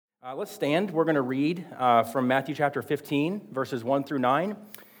Let's stand. We're going to read from Matthew chapter 15, verses 1 through 9.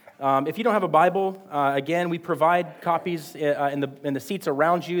 If you don't have a Bible, again, we provide copies in the seats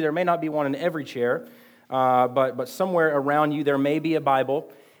around you. There may not be one in every chair, but somewhere around you there may be a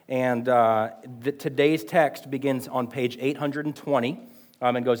Bible. And today's text begins on page 820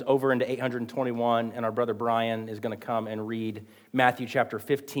 and goes over into 821. And our brother Brian is going to come and read Matthew chapter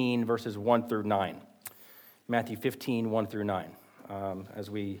 15, verses 1 through 9. Matthew 15, 1 through 9, as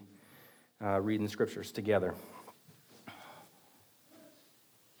we read in the scriptures together.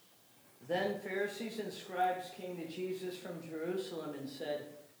 Then Pharisees and scribes came to Jesus from Jerusalem and said,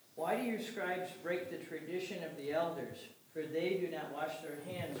 "Why do your scribes break the tradition of the elders? For they do not wash their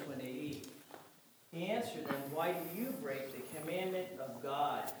hands when they eat." He answered them, "Why do you break the commandment of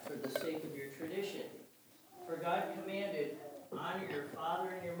God for the sake of your tradition? For God commanded, 'Honor your father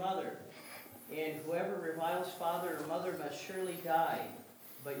and your mother,' and whoever reviles father or mother must surely die.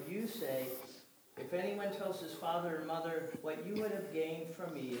 But you say, 'If anyone tells his father or mother, what you would have gained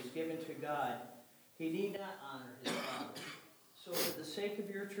from me is given to God,' he need not honor his father. So for the sake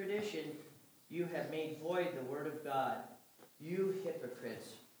of your tradition, you have made void the word of God. You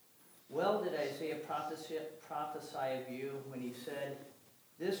hypocrites! Well did Isaiah prophesy of you when he said,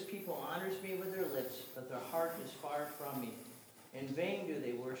 'This people honors me with their lips, but their heart is far from me. In vain do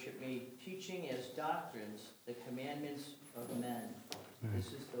they worship me, teaching as doctrines the commandments of men.'"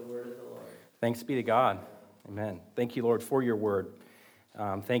 This is the word of the Lord. Thanks be to God. Amen. Thank you, Lord, for your word.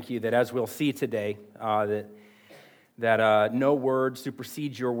 Thank you that as we'll see today, that no word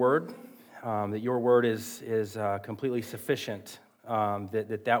supersedes your word, that your word is completely sufficient,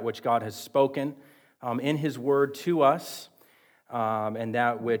 that which God has spoken in his word to us, and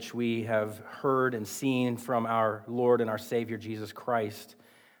that which we have heard and seen from our Lord and our Savior, Jesus Christ,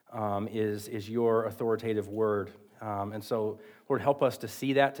 is your authoritative word. And so, Lord, help us to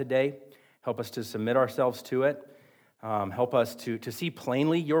see that today. Help us to submit ourselves to it. Help us to see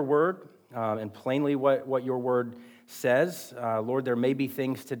plainly your word and plainly what your word says. Lord, there may be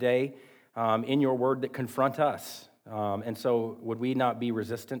things today in your word that confront us. And so would we not be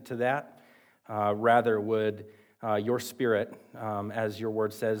resistant to that? Rather, would your Spirit, as your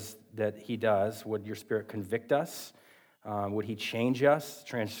word says that he does, would your Spirit convict us? Would he change us,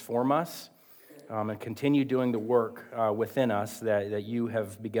 transform us, and continue doing the work within us that you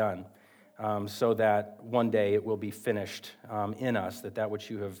have begun, so that one day it will be finished in us, that which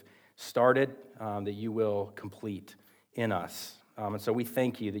you have started, that you will complete in us. And so we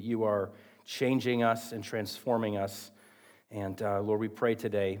thank you that you are changing us and transforming us. And Lord, we pray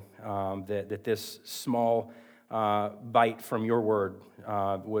today that this small bite from your word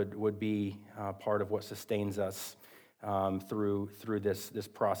would be part of what sustains us through this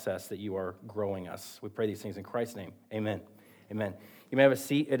process that you are growing us. We pray these things in Christ's name. Amen. Amen. You may have a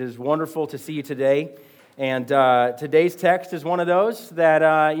seat. It is wonderful to see you today. And today's text is one of those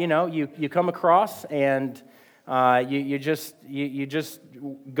that you come across and you just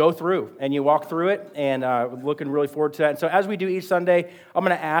go through and you walk through it, and looking really forward to that. And so as we do each Sunday, I'm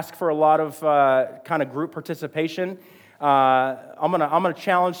going to ask for a lot of kind of group participation. I'm gonna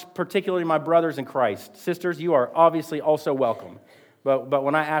challenge particularly my brothers in Christ. Sisters, you are obviously also welcome. But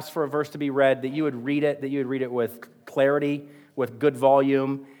when I ask for a verse to be read, that you would read it with clarity, with good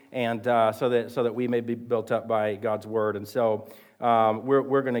volume, and so that we may be built up by God's word. And so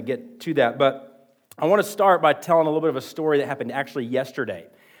we're going to get to that. But I want to start by telling a little bit of a story that happened actually yesterday.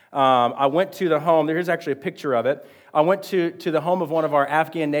 I went to the home. Here's actually a picture of it. I went to the home of one of our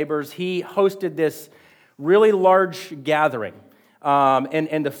Afghan neighbors. He hosted this really large gathering.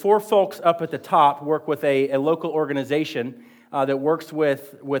 And the four folks up at the top work with a local organization that works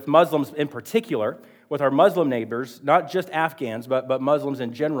with Muslims in particular, with our Muslim neighbors, not just Afghans, but Muslims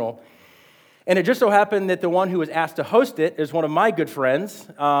in general. And it just so happened that the one who was asked to host it is one of my good friends,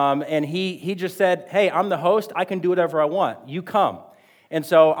 and he just said, "Hey, I'm the host. I can do whatever I want. You come." And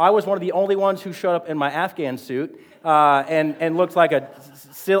so I was one of the only ones who showed up in my Afghan suit and looked like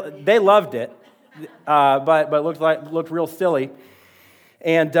they loved it. But looked real silly,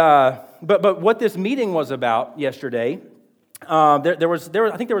 and but what this meeting was about yesterday, there was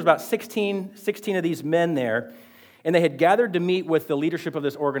I think there was about 16 of these men there, and they had gathered to meet with the leadership of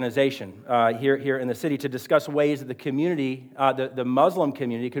this organization here in the city to discuss ways that the community, the Muslim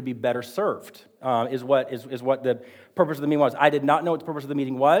community, could be better served. Is what the purpose of the meeting was. I did not know what the purpose of the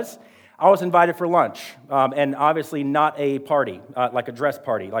meeting was. I was invited for lunch, and obviously not a party, like a dress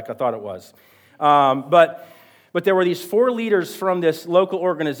party, like I thought it was. But there were these four leaders from this local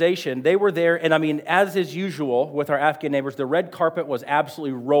organization. They were there, and I mean, as is usual with our Afghan neighbors, the red carpet was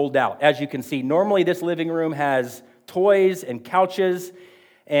absolutely rolled out. As you can see, normally this living room has toys and couches.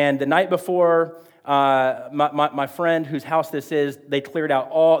 And the night before, my friend whose house this is, they cleared out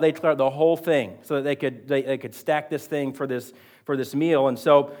the whole thing so that they could stack this thing for this meal. And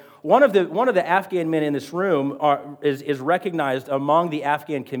so one of the Afghan men in this room is recognized among the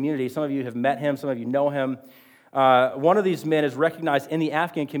Afghan community. Some of you have met him, some of you know him. One of these men is recognized in the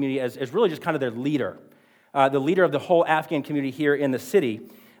Afghan community as really just kind of their leader, the leader of the whole Afghan community here in the city.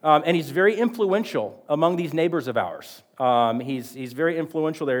 And he's very influential among these neighbors of ours. He's very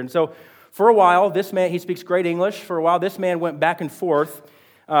influential there. And so for a while, this man, he speaks great English. For a while, this man went back and forth,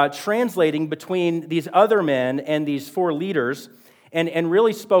 translating between these other men and these four leaders, and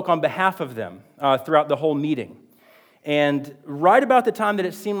really spoke on behalf of them throughout the whole meeting. And right about the time that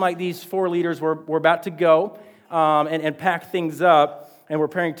it seemed like these four leaders were about to go and pack things up and were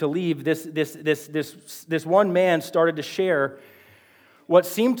preparing to leave, this one man started to share what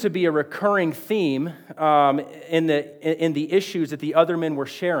seemed to be a recurring theme in the issues that the other men were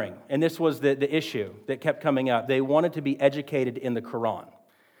sharing. And this was the issue that kept coming up. They wanted to be educated in the Quran.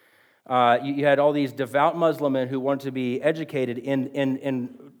 You had all these devout Muslim men who wanted to be educated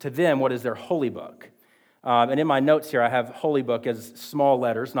in to them, what is their holy book. And in my notes here, I have holy book as small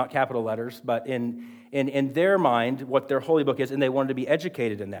letters, not capital letters, but in their mind, what their holy book is, and they wanted to be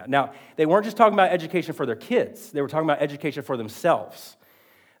educated in that. Now, they weren't just talking about education for their kids. They were talking about education for themselves.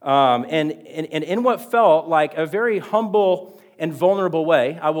 And in what felt like a very humble and vulnerable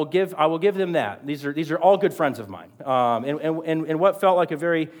way, I will give them that. These are all good friends of mine. In what felt like a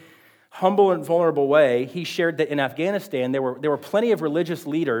very humble and vulnerable way, he shared that in Afghanistan there were plenty of religious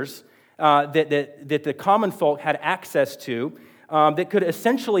leaders that the common folk had access to that could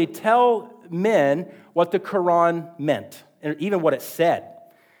essentially tell men what the Quran meant and even what it said,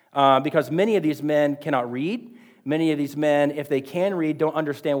 because many of these men cannot read. Many of these men, if they can read, don't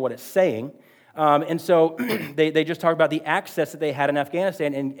understand what it's saying. And so they just talk about the access that they had in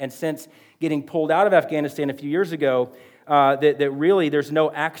Afghanistan. And since getting pulled out of Afghanistan a few years ago, that really there's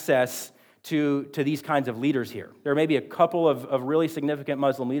no access to these kinds of leaders here. There may be a couple of really significant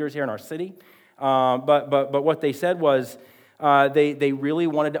Muslim leaders here in our city. But what they said was they really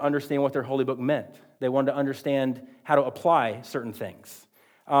wanted to understand what their holy book meant. They wanted to understand how to apply certain things.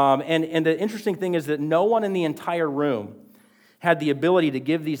 And the interesting thing is that no one in the entire room had the ability to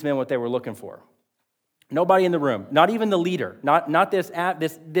give these men what they were looking for. Nobody in the room, not even the leader, not this.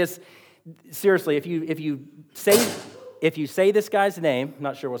 Seriously, if you say this guy's name, I'm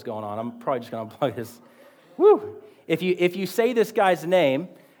not sure what's going on. I'm probably just going to unplug this. Woo! If you say this guy's name,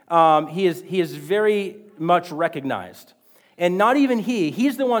 he is very much recognized, and not even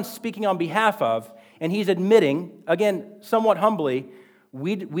he's the one speaking on behalf of, and he's admitting, again, somewhat humbly,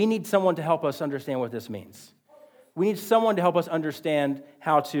 we need someone to help us understand what this means. We need someone to help us understand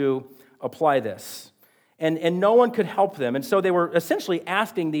how to apply this. And no one could help them. And so they were essentially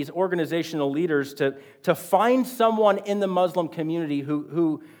asking these organizational leaders to find someone in the Muslim community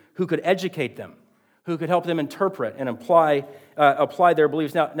who could educate them, who could help them interpret and apply their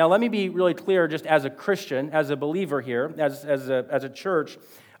beliefs. Now, let me be really clear, just as a Christian, as a believer here, as a church,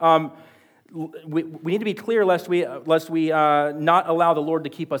 we need to be clear lest we not allow the Lord to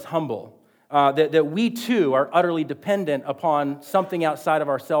keep us humble. That we too are utterly dependent upon something outside of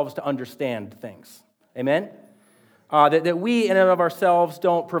ourselves to understand things. Amen? That we in and of ourselves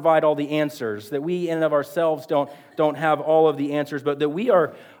don't provide all the answers. That we in and of ourselves don't have all of the answers, but that we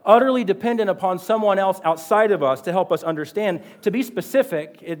are utterly dependent upon someone else outside of us to help us understand. To be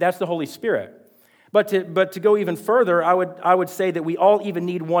specific, that's the Holy Spirit. But to go even further, I would say that we all even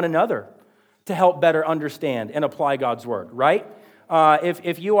need one another to help better understand and apply God's word, right?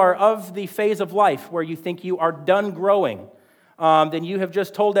 If you are of the phase of life where you think you are done growing, then you have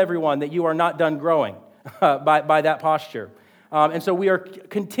just told everyone that you are not done growing by that posture. And so we are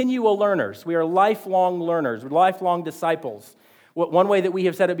continual learners. We are lifelong learners, lifelong disciples. One way that we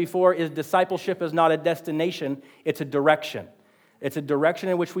have said it before is discipleship is not a destination, it's a direction. It's a direction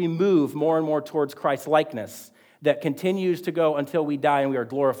in which we move more and more towards Christ's likeness that continues to go until we die and we are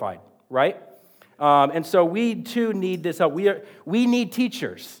glorified, right? And so we too need this help. We need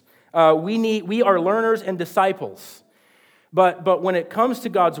teachers. We are learners and disciples. But when it comes to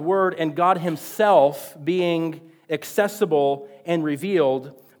God's word and God himself being accessible and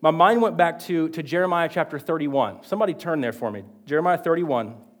revealed, my mind went back to Jeremiah chapter 31. Somebody turn there for me. Jeremiah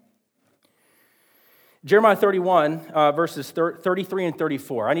 31. Jeremiah 31, verses 33 and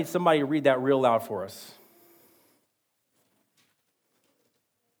 34. I need somebody to read that real loud for us.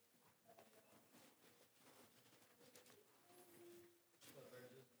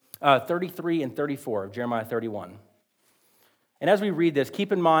 33 and 34 of Jeremiah 31. And as we read this,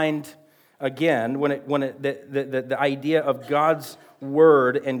 keep in mind again the idea of God's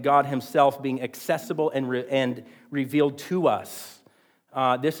word and God himself being accessible and revealed to us.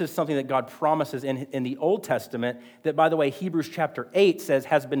 This is something that God promises in the Old Testament that, by the way, Hebrews chapter 8 says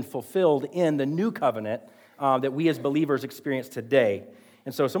has been fulfilled in the new covenant that we as believers experience today.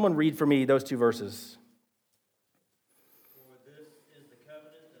 And so someone read for me those two verses. For this is the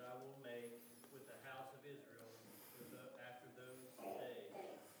covenant that I will make with the house of Israel after those days,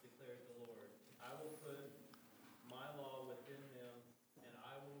 declares the Lord. I will put my law within them, and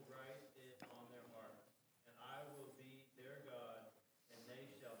I will write it on their hearts. And I will be their God, and they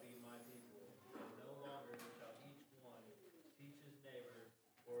shall be my people. And no longer shall each one teach his neighbor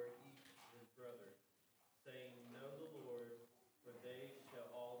or each his brother, saying, Know the Lord, for they shall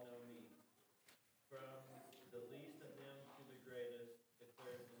all know me. From the least of them to the greatest,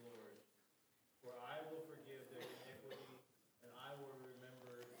 declares the Lord. For I will forgive their iniquity, and I will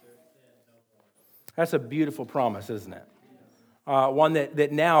remember their sin no more. That's a beautiful promise, isn't it? One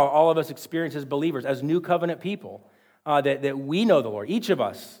that now all of us experience as believers, as new covenant people, that we know the Lord. Each of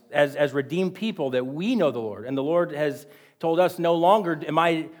us, as redeemed people, that we know the Lord. And the Lord has told us, no longer am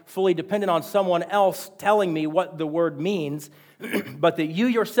I fully dependent on someone else telling me what the word means, but that you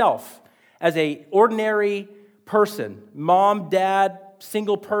yourself, as a ordinary person, mom, dad,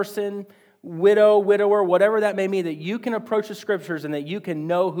 single person, widow, widower, whatever that may mean, that you can approach the scriptures and that you can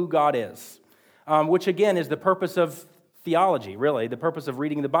know who God is, which again is the purpose of theology, really. The purpose of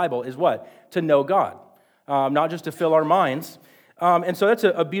reading the Bible is what? To know God, not just to fill our minds. And so that's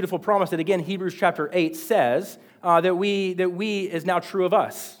a beautiful promise that, again, Hebrews chapter 8 says that we is now true of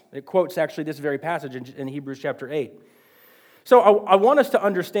us. It quotes actually this very passage in Hebrews chapter 8. So I want us to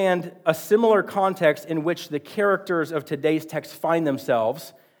understand a similar context in which the characters of today's text find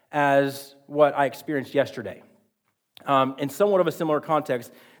themselves as what I experienced yesterday. In somewhat of a similar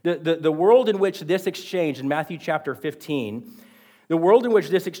context, the world in which this exchange in Matthew chapter 15, the world in which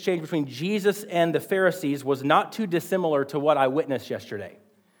this exchange between Jesus and the Pharisees was not too dissimilar to what I witnessed yesterday.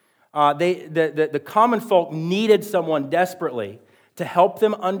 The common folk needed someone desperately to help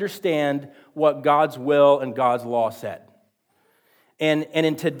them understand what God's will and God's law said. And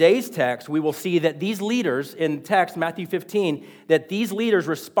in today's text, we will see that these leaders, in text, Matthew 15, that these leaders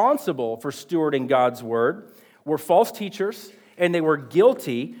responsible for stewarding God's word were false teachers, and they were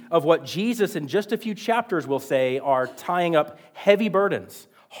guilty of what Jesus, in just a few chapters, will say are tying up heavy burdens,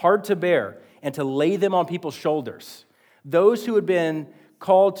 hard to bear, and to lay them on people's shoulders. Those who had been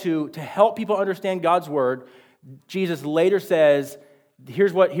called to help people understand God's word, Jesus later says,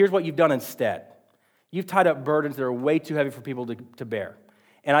 here's what you've done instead. You've tied up burdens that are way too heavy for people to bear.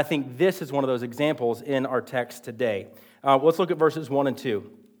 And I think this is one of those examples in our text today. Let's look at verses 1 and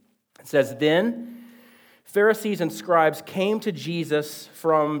 2. It says, Then Pharisees and scribes came to Jesus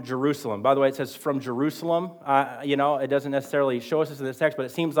from Jerusalem. By the way, it says from Jerusalem. It doesn't necessarily show us this in this text, but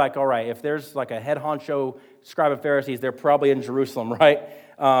it seems like, all right, if there's like a head honcho scribe of Pharisees, they're probably in Jerusalem, right?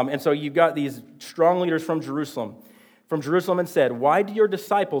 And so you've got these strong leaders from Jerusalem and said, Why do your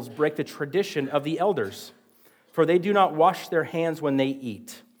disciples break the tradition of the elders? For they do not wash their hands when they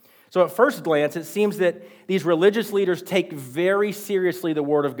eat. So at first glance, it seems that these religious leaders take very seriously the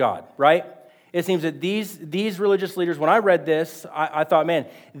word of God, right? It seems that these religious leaders, when I read this, I thought, man,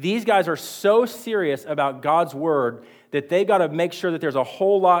 these guys are so serious about God's word that they got to make sure that there's a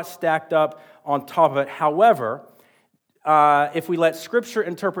whole lot stacked up on top of it. However, if we let Scripture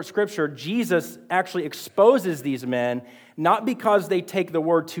interpret Scripture, Jesus actually exposes these men, not because they take the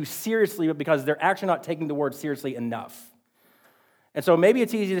word too seriously, but because they're actually not taking the word seriously enough. And so maybe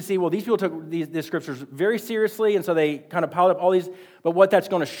it's easy to see, well, these people took these Scriptures very seriously, and so they kind of piled up all these. But what that's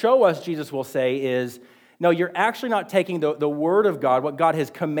going to show us, Jesus will say, is, no, you're actually not taking the Word of God, what God has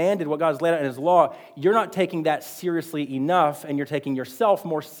commanded, what God has laid out in His law, you're not taking that seriously enough, and you're taking yourself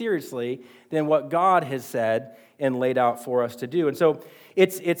more seriously than what God has said and laid out for us to do. And so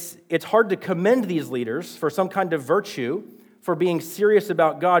it's hard to commend these leaders for some kind of virtue, for being serious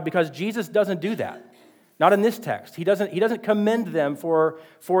about God, because Jesus doesn't do that. Not in this text. He doesn't commend them for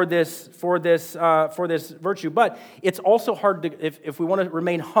this virtue. But it's also hard to, if we want to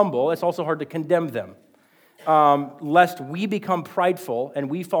remain humble, it's also hard to condemn them, lest we become prideful and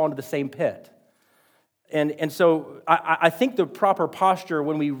we fall into the same pit. And so I think the proper posture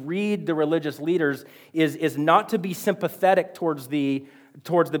when we read the religious leaders is not to be sympathetic towards the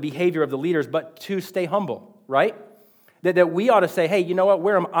behavior of the leaders, but to stay humble, right? That we ought to say, hey, you know what?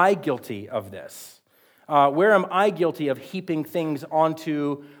 Where am I guilty of this? Where am I guilty of heaping things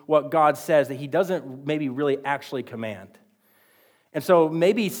onto what God says that He doesn't maybe really actually command? And so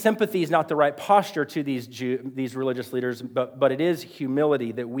maybe sympathy is not the right posture to these religious leaders, but it is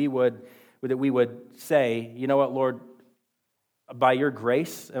humility that we would that we would say, you know what, Lord, by your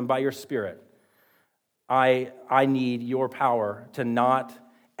grace and by your Spirit, I need your power to not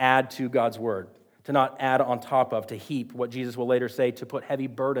add to God's word, to not add on top of, to heap, what Jesus will later say, to put heavy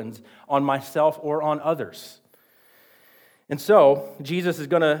burdens on myself or on others. And so, Jesus is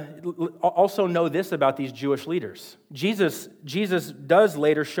going to also know this about these Jewish leaders. Jesus does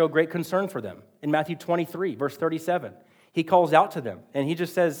later show great concern for them. In Matthew 23, verse 37, he calls out to them, and he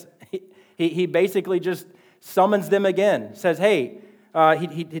just says, he basically just summons them again, says, hey,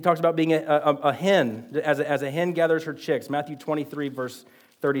 he talks about being a hen, as a hen gathers her chicks. Matthew 23, verse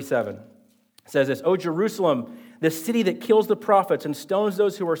 37 says this, O Jerusalem, the city that kills the prophets and stones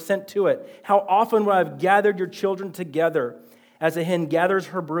those who are sent to it, how often would I have gathered your children together as a hen gathers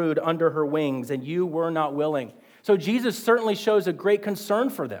her brood under her wings, and you were not willing. So Jesus certainly shows a great concern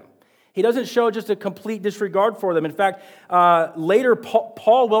for them. He doesn't show just a complete disregard for them. In fact, later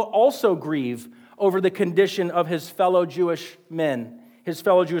Paul will also grieve over the condition of his fellow Jewish men, his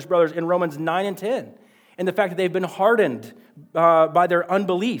fellow Jewish brothers in Romans 9 and 10, and the fact that they've been hardened by their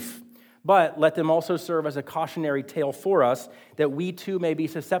unbelief. But let them also serve as a cautionary tale for us that we too may be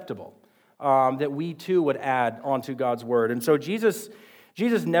susceptible, that we too would add onto God's word. And so Jesus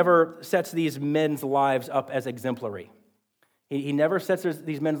never sets these men's lives up as exemplary. He never sets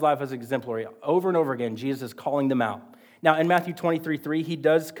these men's lives as exemplary. Over and over again, Jesus is calling them out. Now, in Matthew 23:3, he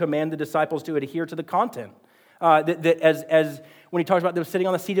does command the disciples to adhere to the content. As when he talks about them sitting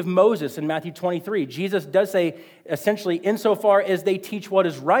on the seat of Moses in Matthew 23, Jesus does say, essentially, insofar as they teach what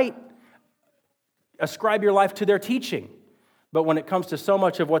is right, ascribe your life to their teaching. But when it comes to so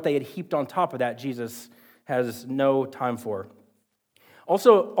much of what they had heaped on top of that, Jesus has no time for.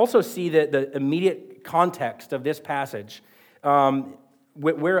 Also see that the immediate context of this passage,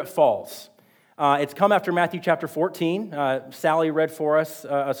 where it falls. It's come after Matthew chapter 14. Sally read for us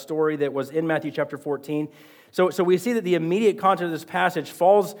a story that was in Matthew chapter 14. So we see that the immediate context of this passage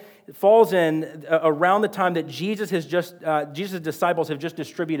falls in around the time that Jesus' disciples have just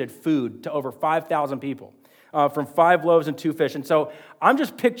distributed food to over 5,000 people from 5 loaves and 2 fish. And so I'm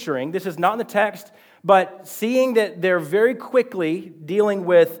just picturing, this is not in the text, but seeing that they're very quickly dealing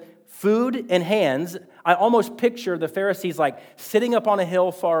with food and hands, I almost picture the Pharisees like sitting up on a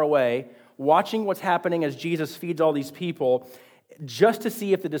hill far away, watching what's happening as Jesus feeds all these people, just to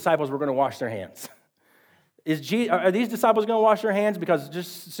see if the disciples were going to wash their hands. Are these disciples going to wash their hands? Because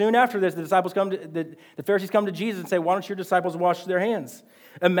just soon after this, the Pharisees come to Jesus and say, why don't your disciples wash their hands?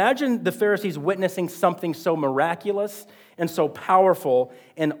 Imagine the Pharisees witnessing something so miraculous and so powerful,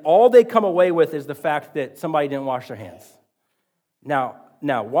 and all they come away with is the fact that somebody didn't wash their hands. Now,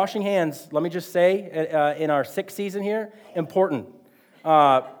 washing hands, let me just say, in our 6th season here, important.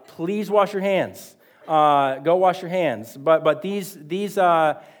 Please wash your hands. Go wash your hands. But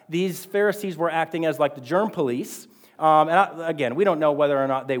these Pharisees were acting as like the germ police. Again, we don't know whether or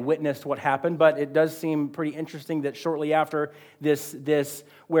not they witnessed what happened, but it does seem pretty interesting that shortly after this,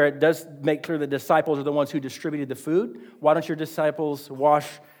 where it does make clear the disciples are the ones who distributed the food, why don't your disciples wash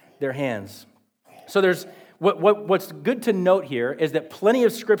their hands? So there's what's good to note here is that plenty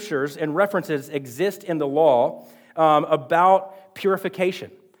of scriptures and references exist in the law about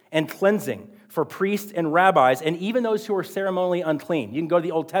purification and cleansing for priests and rabbis, and even those who are ceremonially unclean. You can go to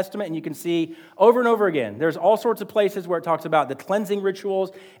the Old Testament and you can see over and over again, there's all sorts of places where it talks about the cleansing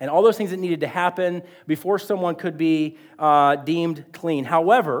rituals and all those things that needed to happen before someone could be deemed clean.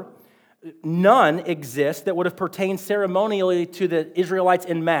 However, none exist that would have pertained ceremonially to the Israelites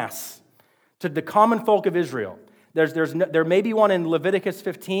in mass, to the common folk of Israel. There may be one in Leviticus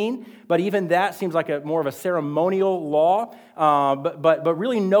 15, but even that seems like more of a ceremonial law. But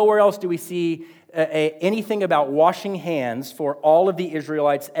really nowhere else do we see anything about washing hands for all of the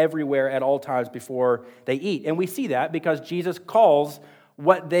Israelites everywhere at all times before they eat. And we see that because Jesus calls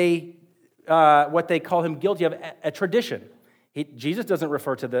what they call him guilty of a tradition. Jesus doesn't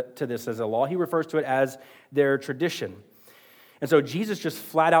refer to this as a law. He refers to it as their tradition. And so Jesus just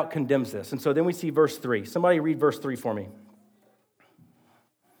flat out condemns this. And so then we see verse 3. Somebody read verse 3 for me.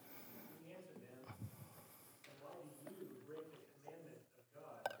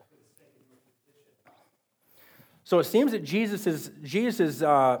 So it seems that Jesus is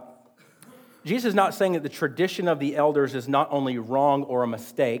not saying that the tradition of the elders is not only wrong or a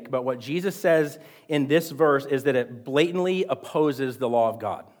mistake, but what Jesus says in this verse is that it blatantly opposes the law of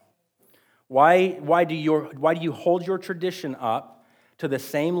God. Why do you hold your tradition up to the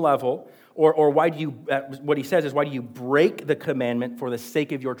same level, or why do you? What he says is, why do you break the commandment for the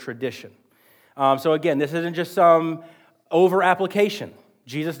sake of your tradition? So again, this isn't just some over application.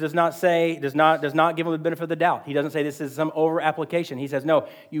 Jesus does not give them the benefit of the doubt. He doesn't say this is some over-application. He says, no,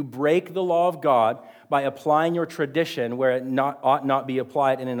 you break the law of God by applying your tradition where it ought not be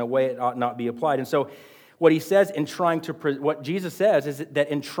applied and in a way it ought not be applied. And so what he says what Jesus says is that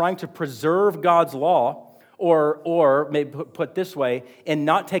in trying to preserve God's law, or maybe put this way, in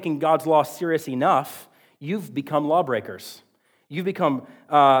not taking God's law serious enough, you've become lawbreakers. You've become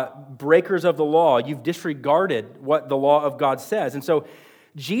breakers of the law. You've disregarded what the law of God says. And so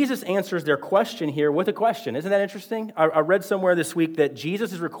Jesus answers their question here with a question. Isn't that interesting? I read somewhere this week that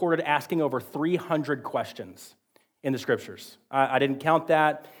Jesus is recorded asking over 300 questions in the Scriptures. I didn't count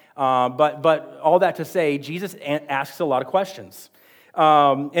that, but all that to say, Jesus asks a lot of questions.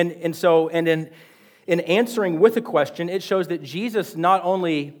 In answering with a question, it shows that Jesus not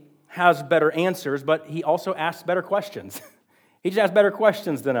only has better answers, but he also asks better questions. He just asks better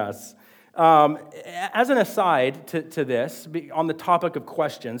questions than us. As an aside to this, on the topic of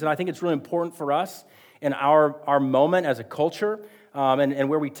questions, and I think it's really important for us in our moment as a culture and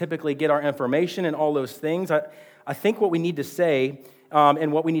where we typically get our information and all those things, I think what we need to say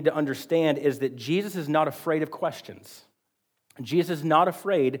and what we need to understand is that Jesus is not afraid of questions. Jesus is not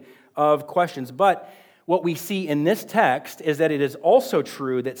afraid of questions. But what we see in this text is that it is also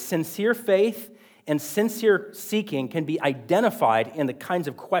true that sincere faith and sincere seeking can be identified in the kinds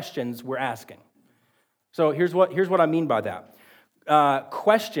of questions we're asking. So here's what I mean by that.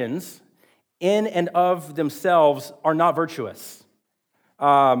 Questions in and of themselves are not virtuous.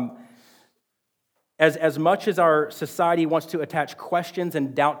 As much as our society wants to attach questions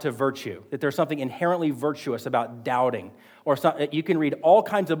and doubt to virtue, that there's something inherently virtuous about doubting, or you can read all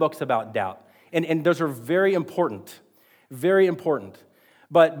kinds of books about doubt, and those are very important, very important.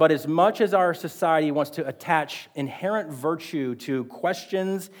 But as much as our society wants to attach inherent virtue to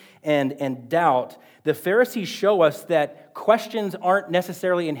questions and doubt, the Pharisees show us that questions aren't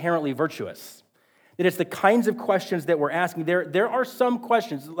necessarily inherently virtuous. That it's the kinds of questions that we're asking. There are some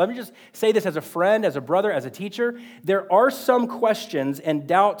questions, let me just say this as a friend, as a brother, as a teacher, there are some questions and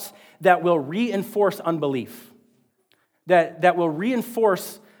doubts that will reinforce unbelief, that will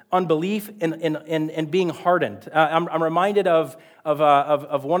reinforce unbelief and being hardened. I'm reminded of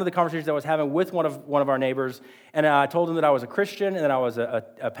one of the conversations I was having with one of our neighbors, and I told him that I was a Christian and that I was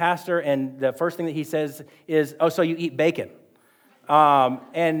a pastor, and the first thing that he says is, "Oh, so you eat bacon?"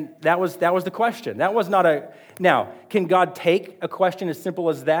 And that was the question. That was not a... Now, can God take a question as simple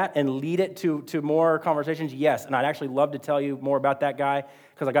as that and lead it to more conversations? Yes, and I'd actually love to tell you more about that guy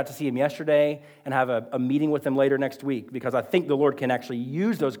because I got to see him yesterday and have a meeting with him later next week because I think the Lord can actually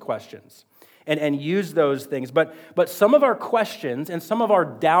use those questions and use those things. But some of our questions and some of our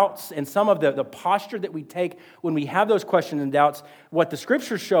doubts and some of the posture that we take when we have those questions and doubts, what the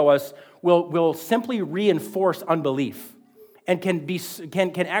Scriptures show us will simply reinforce unbelief. And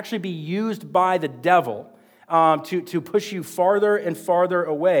can actually be used by the devil to push you farther and farther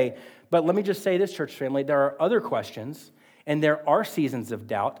away. But let me just say this, church family, there are other questions, and there are seasons of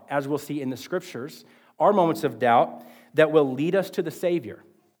doubt, as we'll see in the Scriptures, are moments of doubt that will lead us to the Savior,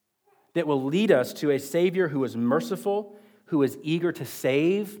 that will lead us to a Savior who is merciful, who is eager to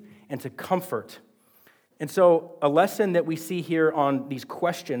save and to comfort. And so a lesson that we see here on these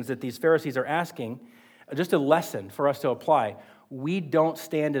questions that these Pharisees are asking, just a lesson for us to apply. We don't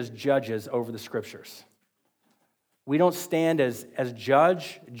stand as judges over the Scriptures. We don't stand as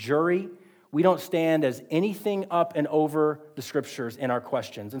judge, jury. We don't stand as anything up and over the Scriptures in our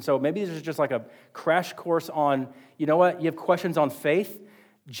questions. And so maybe this is just like a crash course on, you know what, you have questions on faith.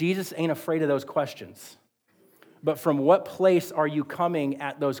 Jesus ain't afraid of those questions. But from what place are you coming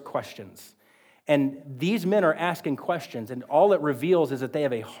at those questions? And these men are asking questions, and all it reveals is that they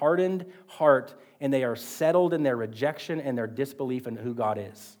have a hardened heart, and they are settled in their rejection and their disbelief in who God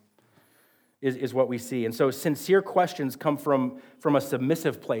is what we see. And so sincere questions come from a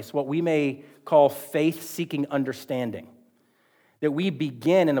submissive place, what we may call faith-seeking understanding. That we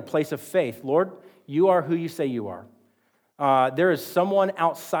begin in a place of faith. Lord, you are who you say you are. There is someone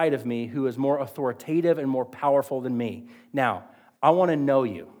outside of me who is more authoritative and more powerful than me. Now, I want to know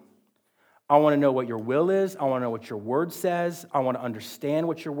you. I want to know what your will is. I want to know what your word says. I want to understand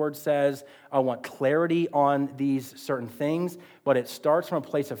what your word says. I want clarity on these certain things. But it starts from a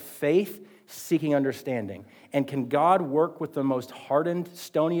place of faith, seeking understanding. And can God work with the most hardened,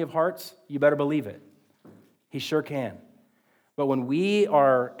 stony of hearts? You better believe it. He sure can. But when we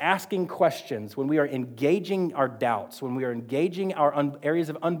are asking questions, when we are engaging our doubts, when we are engaging our areas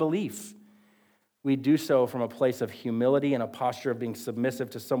of unbelief, we do so from a place of humility and a posture of being submissive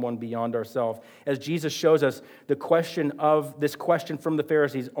to someone beyond ourselves. As Jesus shows us, this question from the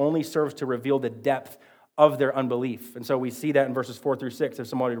Pharisees only serves to reveal the depth of their unbelief. And so we see that in verses 4 through 6, if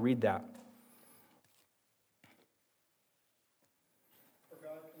somebody would read that. For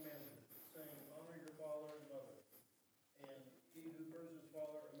God commanded, saying, Honor your father and mother, and he who curses his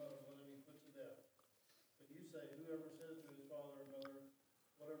father or mother, let him be put to death. But you say, whoever says to his father or mother,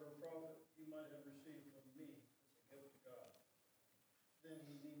 whatever profit you might have received from me is a gift to God, then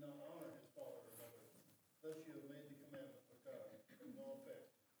he need not honor his father or mother. Thus you have made the commandment of God of no effect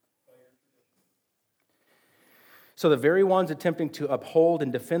by your tradition. So the very ones attempting to uphold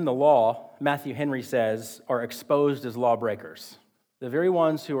and defend the law, Matthew Henry says, are exposed as lawbreakers. The very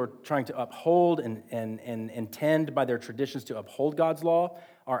ones who are trying to uphold and intend by their traditions to uphold God's law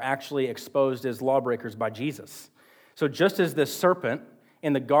are actually exposed as lawbreakers by Jesus. So just as the serpent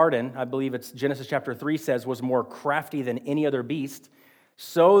in the garden, I believe it's Genesis chapter 3 says, was more crafty than any other beast,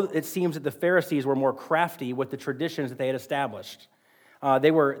 so it seems that the Pharisees were more crafty with the traditions that they had established.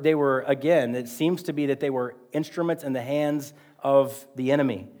 They were, again, it seems to be that they were instruments in the hands of the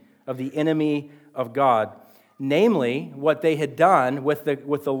enemy of God. Namely, what they had done with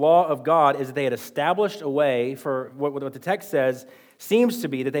the law of God is that they had established a way for, what the text says, seems to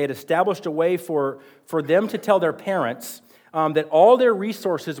be that they had established a way for them to tell their parents that all their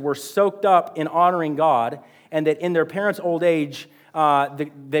resources were soaked up in honoring God, and that in their parents' old age,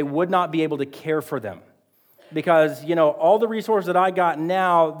 they would not be able to care for them. Because, all the resources that I got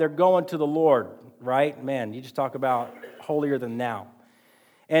now, they're going to the Lord, right? Man, you just talk about holier than thou.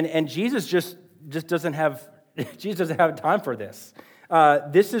 And Jesus just doesn't have time for this.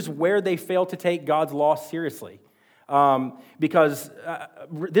 This is where they fail to take God's law seriously. Because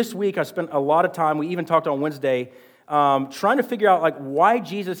this week I spent a lot of time, we even talked on Wednesday, trying to figure out why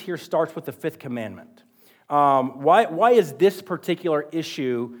Jesus here starts with the fifth commandment. Why is this particular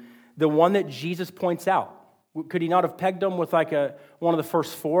issue the one that Jesus points out? Could he not have pegged them with one of the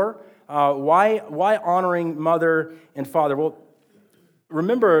first four? Why honoring mother and father? Well,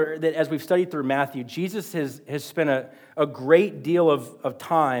 remember that as we've studied through Matthew, Jesus has spent a great deal of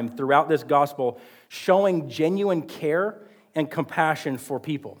time throughout this gospel showing genuine care and compassion for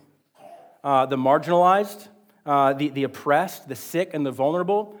people. The marginalized, the oppressed, the sick, and the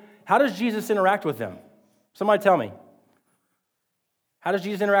vulnerable. How does Jesus interact with them? Somebody tell me. How does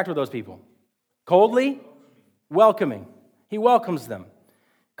Jesus interact with those people? Coldly? Welcoming. He welcomes them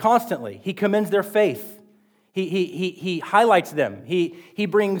constantly. He commends their faith. He highlights them. He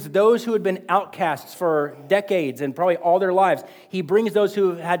brings those who had been outcasts for decades and probably all their lives. He brings those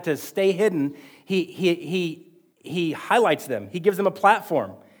who have had to stay hidden. He highlights them. He gives them a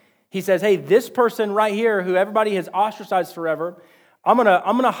platform. He says, hey, this person right here who everybody has ostracized forever, I'm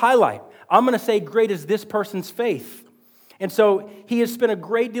gonna highlight. I'm gonna say, great is this person's faith. And so he has spent a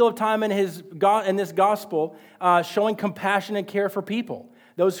great deal of time in this gospel showing compassion and care for people.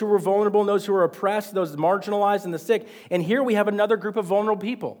 Those who were vulnerable and those who were oppressed, those marginalized and the sick. And here we have another group of vulnerable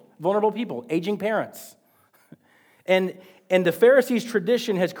people, aging parents. And the Pharisees'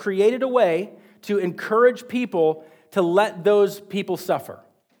 tradition has created a way to encourage people to let those people suffer.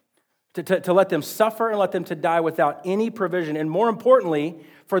 To let them suffer and let them to die without any provision. And more importantly,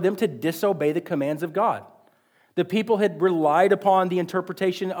 for them to disobey the commands of God. The people had relied upon the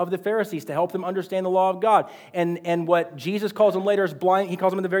interpretation of the Pharisees to help them understand the law of God. And what Jesus calls them later is blind, he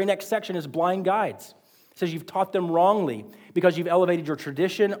calls them in the very next section is blind guides. He says you've taught them wrongly because you've elevated your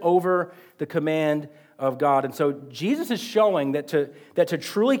tradition over the command of God. And so Jesus is showing that to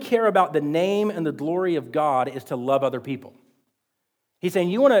truly care about the name and the glory of God is to love other people. He's saying,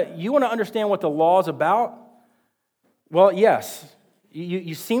 you want to understand what the law is about? Well, yes.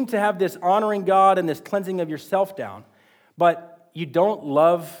 You seem to have this honoring God and this cleansing of yourself down, but you're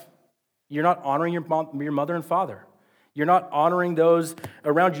not honoring your mother and father. You're not honoring those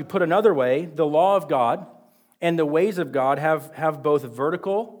around you. Put another way, the law of God and the ways of God have both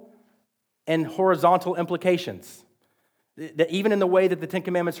vertical and horizontal implications. That even in the way that the Ten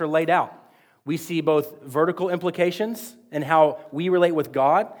Commandments are laid out, we see both vertical implications and how we relate with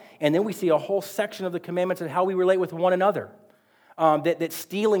God, and then we see a whole section of the commandments and how we relate with one another. That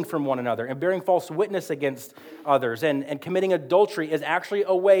stealing from one another and bearing false witness against others and committing adultery is actually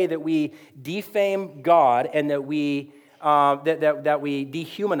a way that we defame God and that we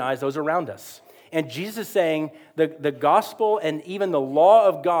dehumanize those around us. And Jesus is saying the gospel and even the law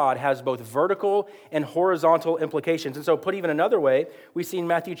of God has both vertical and horizontal implications. And so put even another way, we see in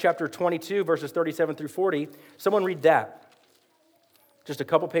Matthew chapter 22, verses 37 through 40. Someone read that. Just a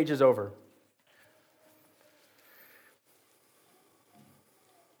couple pages over.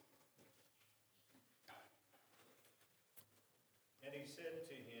 And he said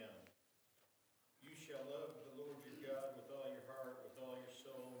to him, you shall love the Lord your God with all your heart, with all your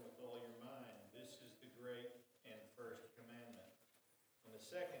soul, and with all your mind. This is the great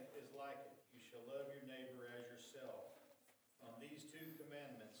second is like it. You shall love your neighbor as yourself. On these two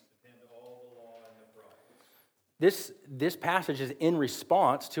commandments depend all the law and the prophets. This passage is in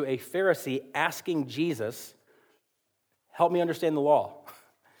response to a Pharisee asking Jesus, help me understand the law.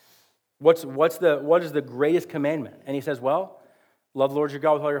 What is the greatest commandment? And he says, well, love the Lord your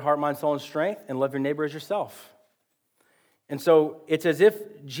God with all your heart, mind, soul, and strength, and love your neighbor as yourself. And so it's as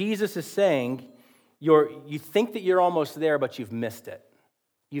if Jesus is saying, you think that you're almost there, but you've missed it.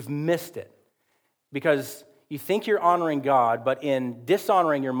 You've missed it. Because you think you're honoring God, but in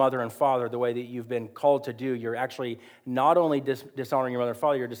dishonoring your mother and father the way that you've been called to do, you're actually not only dishonoring your mother and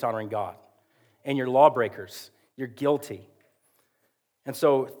father, you're dishonoring God. And you're lawbreakers. You're guilty. And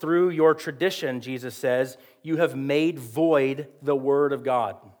so through your tradition, Jesus says, you have made void the word of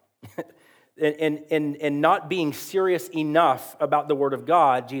God. and not being serious enough about the word of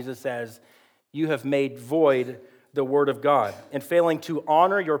God, Jesus says, you have made void the word of God. And failing to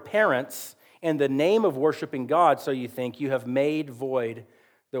honor your parents in the name of worshiping God, so you think, you have made void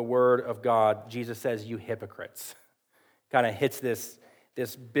the word of God. Jesus says, you hypocrites. Kind of hits this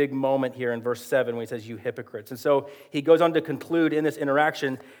big moment here in verse 7 when he says, you hypocrites. And so he goes on to conclude in this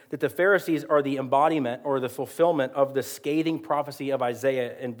interaction that the Pharisees are the embodiment or the fulfillment of the scathing prophecy of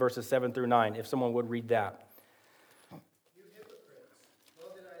Isaiah in verses 7 through 9, if someone would read that. You hypocrites,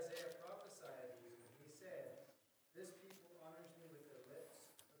 well did Isaiah prophesy of you, and he said, this people honors me with their lips,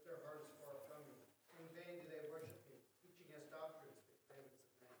 but their heart is far from me. In vain do they worship me, teaching as doctrines the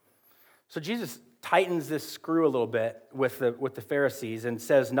commandments of men. So Jesus tightens this screw a little bit with the Pharisees and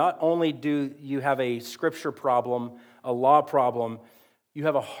says, not only do you have a scripture problem, a law problem, you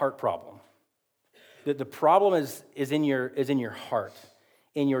have a heart problem. The problem is in your heart,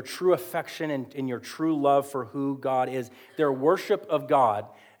 in your true affection and in your true love for who God is. Their worship of God,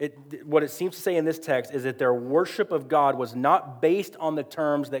 what it seems to say in this text is that their worship of God was not based on the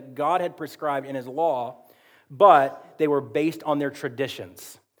terms that God had prescribed in his law, but they were based on their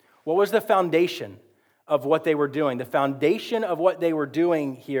traditions. What was the foundation of what they were doing? The foundation of what they were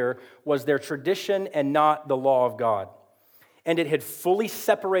doing here was their tradition and not the law of God. And it had fully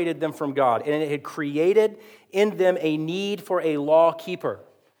separated them from God. And it had created in them a need for a law keeper.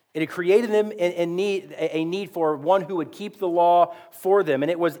 It had created them a need for one who would keep the law for them.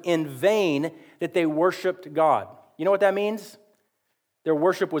 And it was in vain that they worshiped God. You know what that means? Their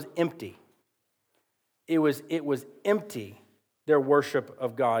worship was empty. It was empty. Their worship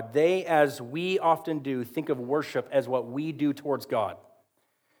of God. They, as we often do, think of worship as what we do towards God.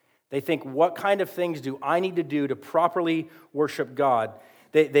 They think, what kind of things do I need to do to properly worship God?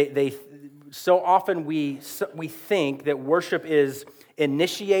 So often we think that worship is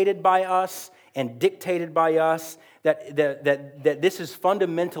initiated by us and dictated by us, that this is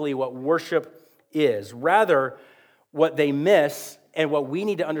fundamentally what worship is. Rather, what they miss and what we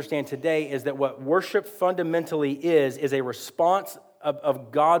need to understand today is that what worship fundamentally is a response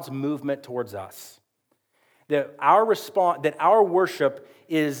of God's movement towards us. That our worship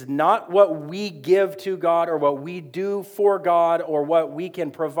is not what we give to God or what we do for God or what we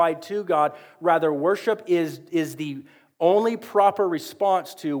can provide to God. Rather, worship is the only proper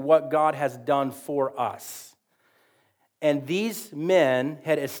response to what God has done for us. And these men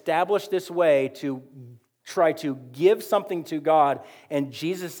had established this way to try to give something to God, and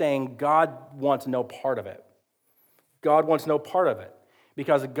Jesus saying God wants no part of it. God wants no part of it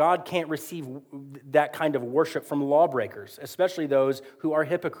because God can't receive that kind of worship from lawbreakers, especially those who are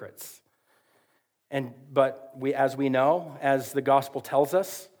hypocrites. But as we know, as the gospel tells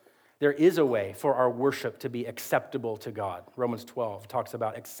us, there is a way for our worship to be acceptable to God. Romans 12 talks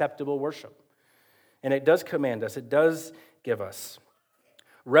about acceptable worship. And it does command us, it does give us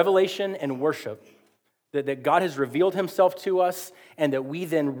revelation and worship. That God has revealed himself to us and that we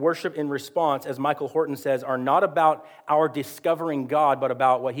then worship in response, as Michael Horton says, are not about our discovering God, but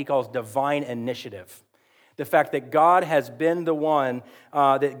about what he calls divine initiative. The fact that God has been the one,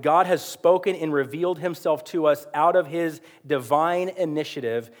 that God has spoken and revealed himself to us out of his divine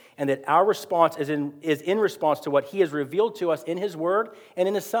initiative, and that our response is in response to what he has revealed to us in his word and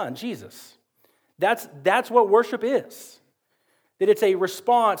in his son, Jesus. That's what worship is. That it's a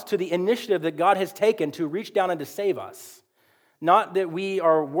response to the initiative that God has taken to reach down and to save us. Not that we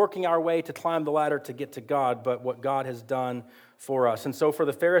are working our way to climb the ladder to get to God, but what God has done for us. And so for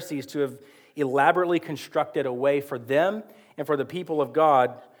the Pharisees to have elaborately constructed a way for them and for the people of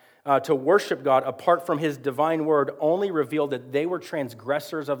God to worship God apart from his divine word only revealed that they were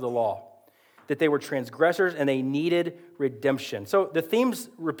transgressors of the law. That they were transgressors and they needed redemption. So the themes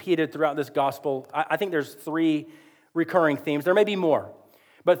repeated throughout this gospel, I think there's 3 recurring themes. There may be more,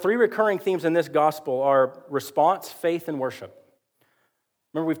 but 3 recurring themes in this gospel are response, faith, and worship.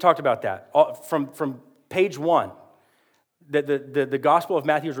 Remember, we've talked about that. From page 1, the Gospel of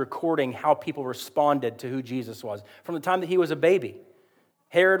Matthew is recording how people responded to who Jesus was. From the time that he was a baby,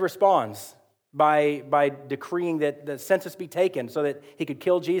 Herod responds by decreeing that the census be taken so that he could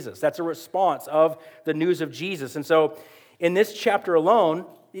kill Jesus. That's a response of the news of Jesus. And so in this chapter alone,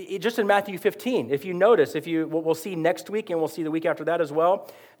 just in Matthew 15, if you notice, we'll see next week and we'll see the week after that as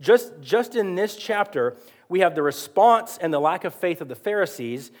well, just in this chapter, we have the response and the lack of faith of the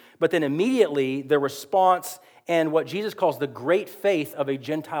Pharisees, but then immediately the response and what Jesus calls the great faith of a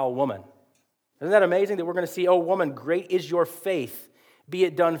Gentile woman. Isn't that amazing that we're going to see, oh woman, great is your faith, be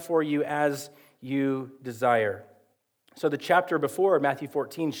it done for you as you desire. So the chapter before, Matthew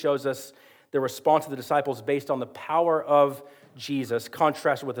 14, shows us the response of the disciples based on the power of Jesus,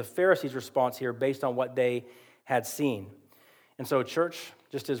 contrasted with the Pharisees' response here based on what they had seen. And so, church,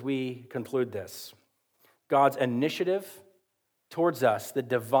 just as we conclude this, God's initiative towards us, the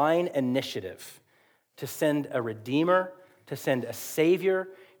divine initiative to send a Redeemer, to send a Savior,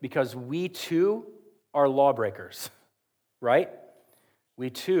 because we too are lawbreakers, right? We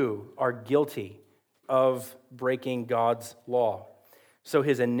too are guilty of breaking God's law. So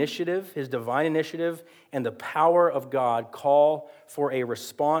his initiative, his divine initiative, and the power of God call for a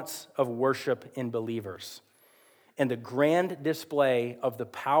response of worship in believers. And the grand display of the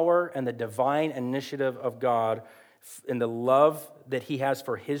power and the divine initiative of God and the love that he has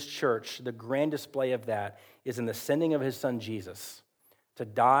for his church, the grand display of that is in the sending of his son Jesus to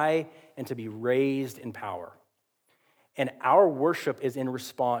die and to be raised in power. And our worship is in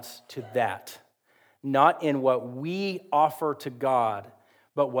response to that, not in what we offer to God,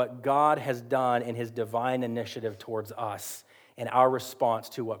 but what God has done in his divine initiative towards us and our response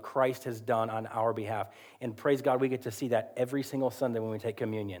to what Christ has done on our behalf. And praise God, we get to see that every single Sunday when we take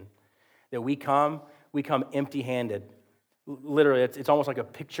communion. That we come empty-handed. Literally, it's almost like a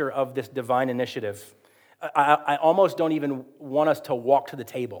picture of this divine initiative. I almost don't even want us to walk to the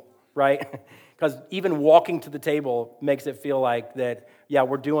table, right? Because even walking to the table makes it feel like that, yeah,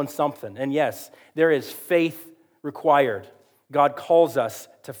 we're doing something. And yes, there is faith required. God calls us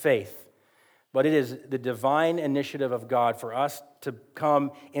to faith. But it is the divine initiative of God for us to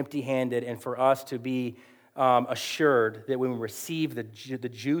come empty-handed and for us to be assured that when we receive the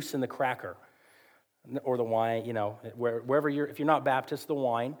juice and the cracker, or the wine, wherever if you're not Baptist, the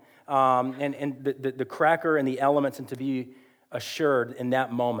wine, and the cracker and the elements, and to be assured in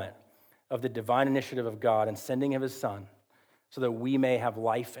that moment of the divine initiative of God and sending of his son so that we may have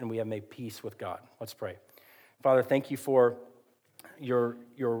life and we have made peace with God. Let's pray. Father, thank you for your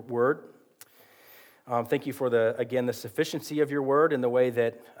word. Thank you for the sufficiency of your word and the way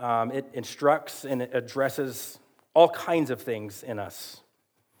that it instructs and it addresses all kinds of things in us.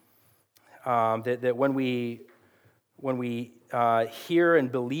 That when we hear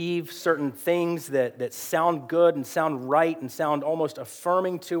and believe certain things that sound good and sound right and sound almost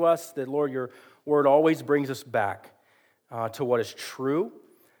affirming to us, that, Lord, your word always brings us back to what is true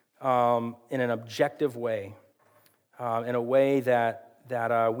in an objective way, in a way that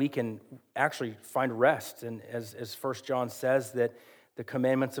we can actually find rest. And as 1 John says, that the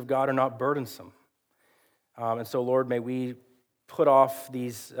commandments of God are not burdensome. And so, Lord, may we put off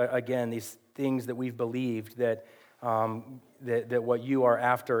these things that we've believed, that what you are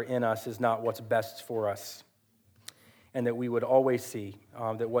after in us is not what's best for us. And that we would always see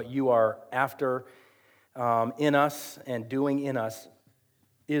that what you are after in us and doing in us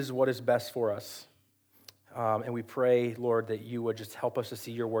is what is best for us. And we pray, Lord, that you would just help us to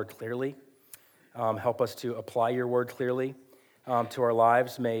see your word clearly. Help us to apply your word clearly to our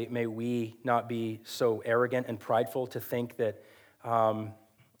lives. May we not be so arrogant and prideful to think that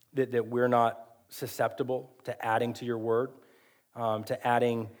we're not susceptible to adding to your word, to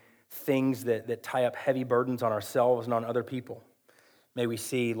adding things that tie up heavy burdens on ourselves and on other people. May we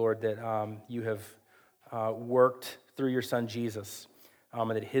see, Lord, that you have worked through your son Jesus, and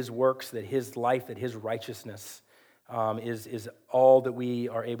that his works, that his life, that his righteousness is all that we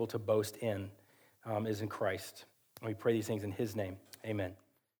are able to boast in, is in Christ. And we pray these things in his name. Amen.